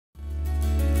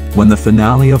When the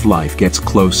finale of life gets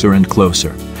closer and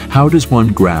closer, how does one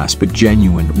grasp a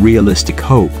genuine, realistic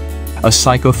hope? A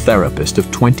psychotherapist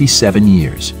of 27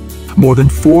 years. More than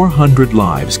 400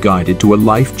 lives guided to a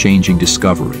life-changing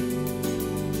discovery.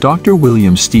 Dr.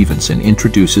 William Stephenson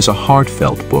introduces a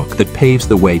heartfelt book that paves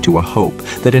the way to a hope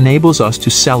that enables us to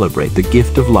celebrate the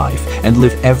gift of life and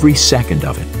live every second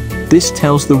of it. This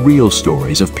tells the real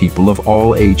stories of people of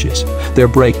all ages, their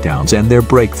breakdowns and their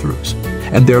breakthroughs,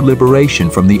 and their liberation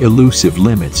from the elusive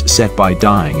limits set by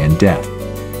dying and death.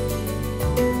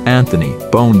 Anthony,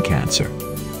 bone cancer.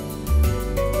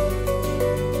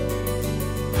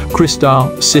 Crystal,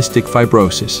 cystic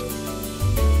fibrosis.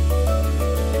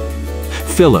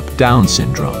 Philip, Down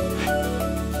syndrome.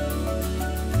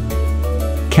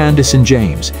 Candace and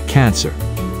James, cancer.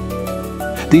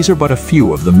 These are but a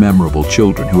few of the memorable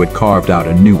children who had carved out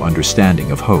a new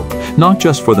understanding of hope, not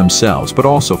just for themselves but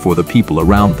also for the people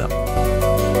around them.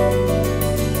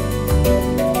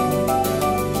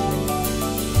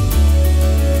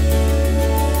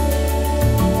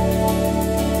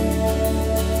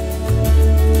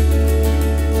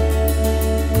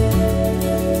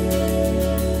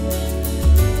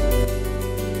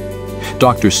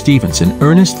 Dr. Stephenson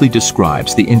earnestly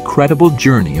describes the incredible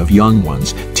journey of young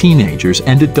ones, teenagers,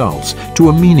 and adults to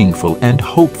a meaningful and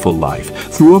hopeful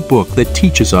life through a book that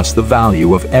teaches us the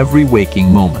value of every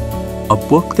waking moment. A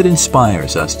book that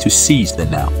inspires us to seize the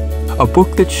now. A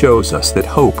book that shows us that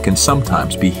hope can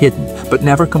sometimes be hidden but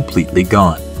never completely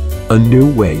gone. A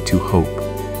New Way to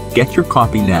Hope. Get your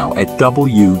copy now at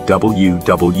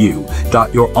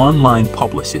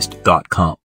www.youronlinepublicist.com.